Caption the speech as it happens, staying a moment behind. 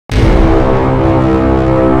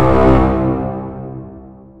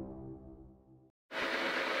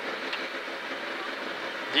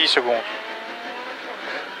secondes.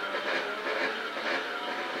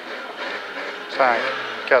 5,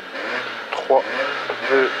 4, 3,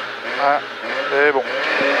 2, 1, et bon.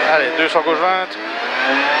 Allez, 200 gauche 20.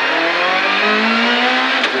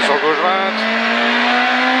 200 gauche 20.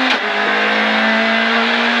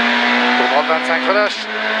 Pour droite 25, relâche.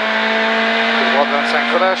 Pour droite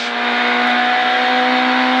 25, relâche.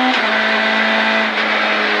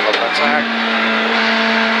 Droite 25.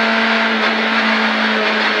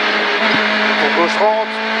 Pour gauche 30.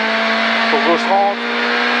 Pour gauche 30.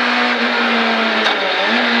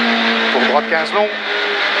 Pour droite 15 long.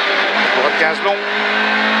 Pour droite 15 long.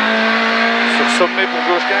 Sur sommet pour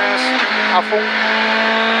gauche 15. À fond.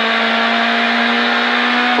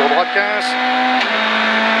 Pour droite 15.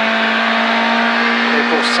 Et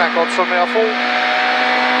pour 50 sommet à fond.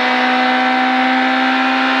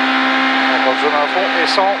 50 sommet à fond. Et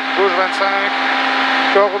 100 gauche 25.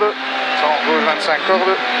 Corde. 100 gauche 25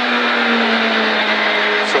 corde.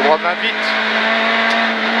 Sur droite 28.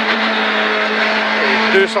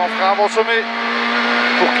 200 freins avant sommet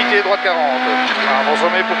pour quitter droite 40. Frein avant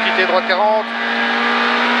sommet pour quitter droite 40.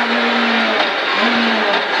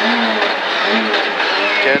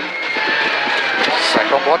 Nickel.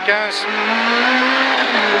 50 droite 15.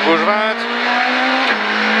 Pour gauche 20.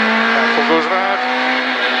 Pour gauche 20.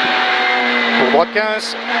 Pour droite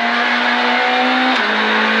 15.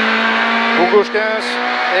 Pour gauche 15.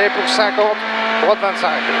 Et pour 50 droite 25.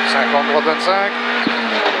 50 droite 25.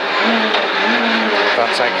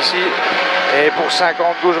 25 ici, et pour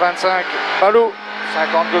 50 gauche 25 ballot,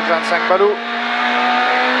 50 gauche 25 ballot,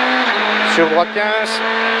 sur droite 15,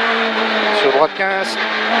 sur droite 15,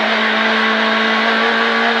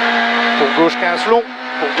 pour gauche 15 long,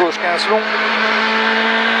 pour gauche 15 long,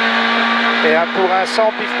 et un pour un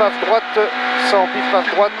 100 pif paf droite, 100 pif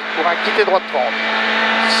paf droite pour un quitter droite 30,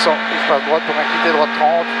 100 pif paf droite pour un quitter droite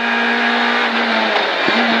 30.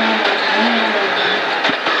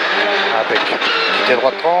 Avec quitter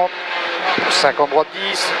droite 30, 50 droite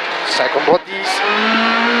 10, 50 droite 10,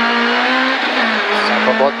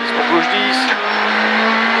 50 droite 10 pour gauche 10,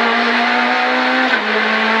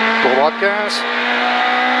 pour droite 15,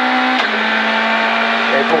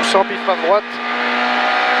 et pour 100 pif paf droite,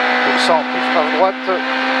 pour 100 pif paf droite,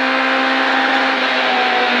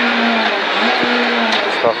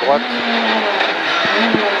 pif paf droite,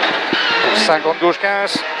 pour 50 gauche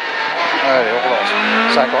 15. Allez, on relance.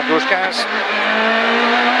 50 gauche 15.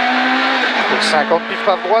 Pour 50 pif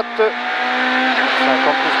paf droite.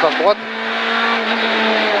 50 pif paf droite.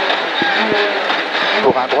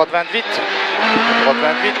 Pour un droite 28. Droite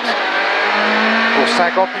 28. Pour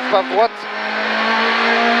 50 pif paf droite.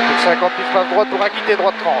 Pour 50 pif paf droite pour un quitter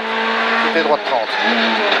droite 30. Quitter droite 30.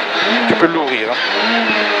 Tu peux l'ouvrir. Hein.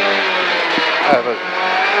 Ah, vas-y.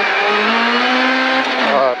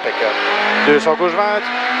 Ah, impeccable. 200 gauche 20.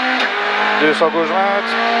 200 gauche 20,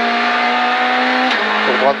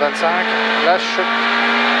 pour droite 25, lâche,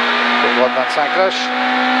 pour droite 25, lâche,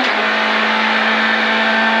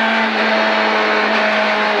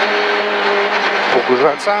 pour gauche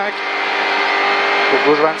 25, pour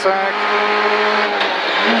gauche 25,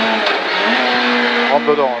 rentre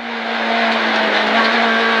dedans,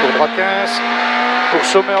 pour droite 15, pour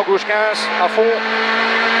sommet en gauche 15, à fond,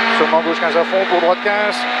 sommet en gauche 15 à fond, pour droite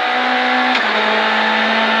 15,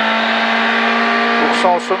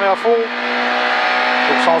 100 sommet à fond,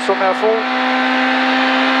 pour 100 sommet à fond,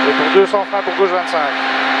 et pour 200 freins pour gauche 25,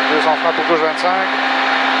 200 freins pour gauche 25,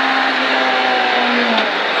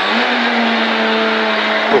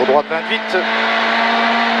 pour droite 28,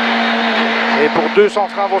 et pour 200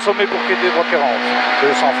 freins avant sommet pour quitter droite 40,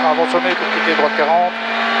 200 freins avant sommet pour quitter droite 40,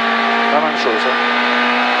 la même chose. Hein.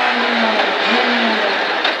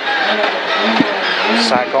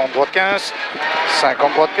 50 droite 15,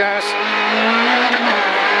 50 droite 15,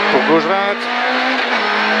 pour gauche 20,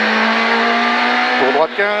 pour droite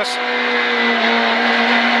 15,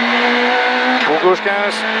 pour gauche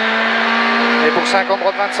 15, et pour 50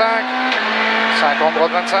 droite 25, 50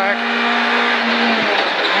 droite 25,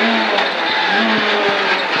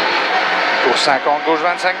 pour 50 gauche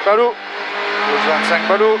 25 ballot, gauche 25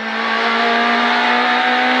 ballot,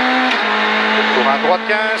 pour un droite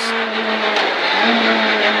 15,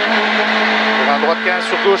 pour un droite 15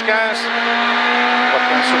 sur gauche 15, droite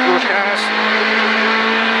 15 sur gauche 15,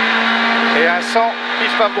 et un 100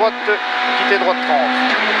 pif paf droite quitter droite 30,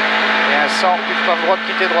 et un 100 pif paf droite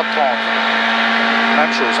quitter droite 30,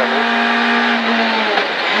 même chose à gros,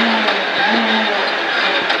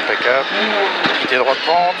 impeccable, quitter droite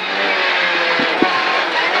 30,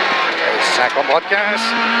 et 50 droite 15.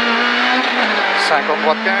 50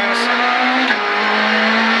 droite 15.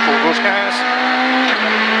 Pour gauche 15.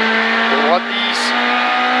 Pour droite 10.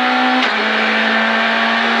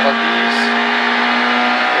 Droite 10.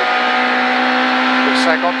 Pour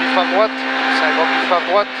 50 pif à droite. 50 pif à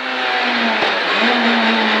droite.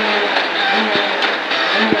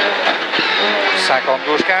 50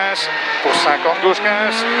 gauche 15. Pour 50 gauche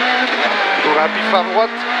 15. Pour un pif à droite.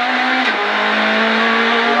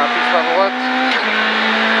 Pour un pif à droite.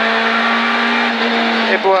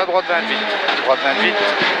 Et pour la droite 28. Droite 28.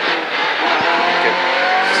 Okay.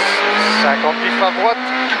 50 pif à droite.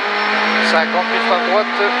 50 pif à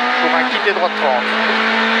droite pour un quitté droite 30.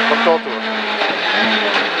 Comme tantôt.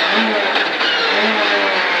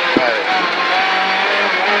 Allez.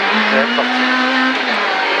 C'est parti.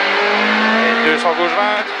 Et 200 gauche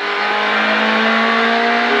 20.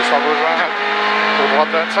 200 gauche 20. Pour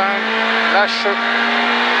droite 25. Lâche.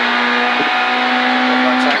 Pour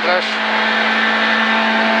 25 lâche.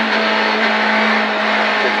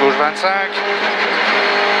 Pour gauche 25.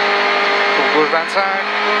 Pour gauche 25.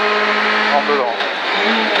 En dedans.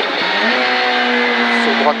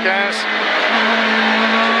 Sur droite 15.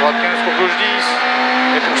 Sur droite 15 pour gauche 10.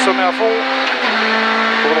 Et pour sommer à fond.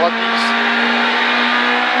 Pour droite 10.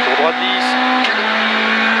 Pour droite 10.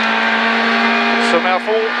 Pour sommer à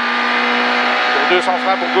fond. Pour 200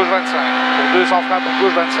 freins pour gauche 25. Pour 200 freins pour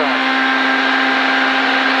gauche 25.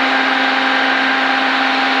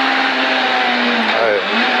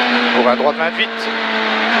 Pour un droite 28.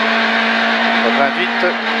 Droite 28.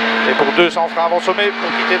 Et pour 200 freins avant sommet pour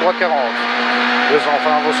quitter droite 40. 200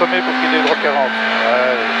 freins avant sommet pour quitter droite 40.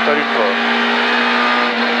 Allez, t'allumes pas.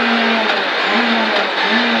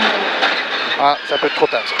 Ah, ça peut être trop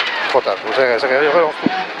tard. Trop tard. Ça relance tout.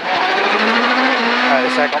 Allez,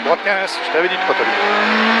 50 droite 15. Je t'avais dit de pas t'allumer.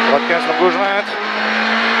 Droite 15 sur gauche 20.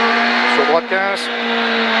 Sur droite 15.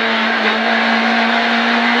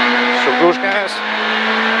 Sur gauche 15.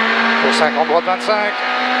 Pour 50 droite 25.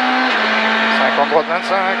 50 droite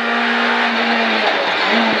 25.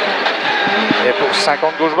 Et pour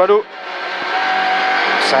 50 gauche ballot.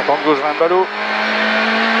 50 gauche 20 ballot.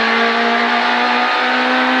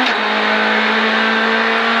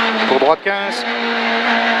 Pour droite 15.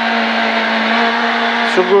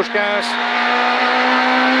 Sur gauche 15.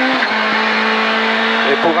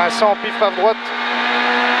 Et pour un 100 pif à droite.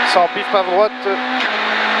 100 pif à droite.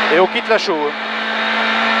 Et on quitte la chaux.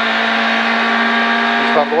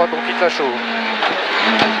 Pif à droite, on quitte la chaux.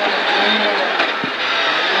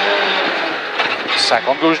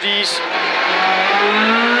 50 gauche 10.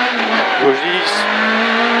 Gauche 10.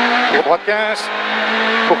 Pour droite 15.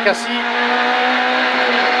 Pour Cassis.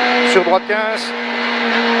 Sur droite 15.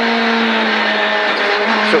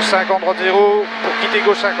 Sur 50 droite 0. Pour quitter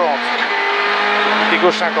gauche 50. Pour quitter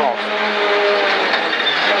gauche 50.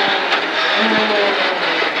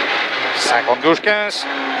 50 gauche 15.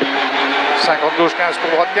 50 gauche 15 pour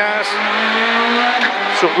droite 15.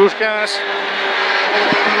 Sur gauche 15.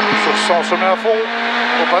 Sur 100 sommet à fond.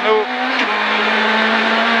 Au panneau.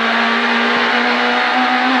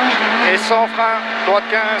 Et 100 frein, droite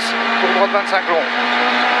 15 pour droite 25 long.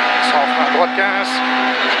 100 frein, droite 15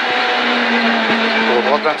 pour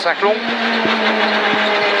droite 25 long.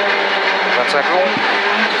 25 long.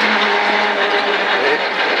 Et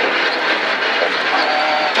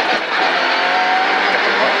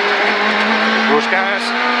gauche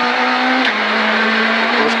 15.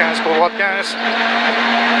 Gauche 15 pour droite 15.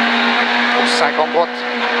 Pour 50 droite.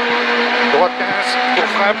 Droite 15 pour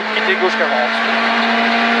frein pour quitter gauche 40.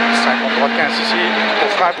 50 droite 15 ici pour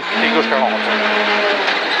frein pour quitter gauche 40.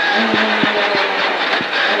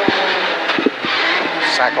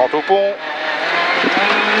 50 au pont.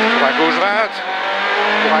 Pour un gauche 20.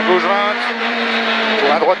 Pour un gauche 20. Pour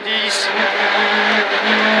un droite 10.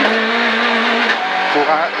 Pour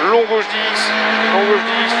un long gauche 10. Long gauche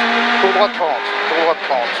 10. Pour droite 30. Pour droite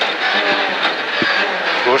 30.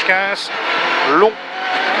 Gauche 15. Long.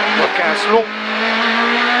 Droite 15 long.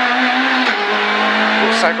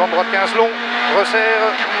 Pour 50 droite 15 long.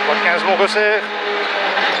 Resserre. Droite 15 long resserre.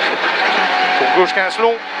 Pour gauche 15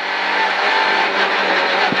 long.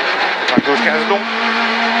 Pour gauche 15 long.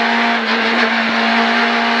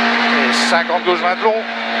 Et 50 gauche 20 long.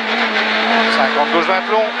 50 gauche 20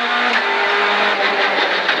 long.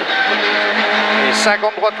 Et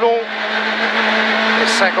 50 droite long. Et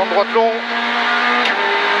 50 droite long.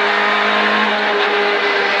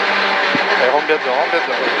 Et rentre bien dedans, rentre bien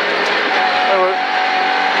dedans. Ah ouais.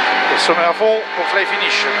 Et sommet à fond pour fly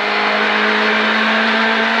finish.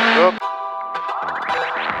 Hop.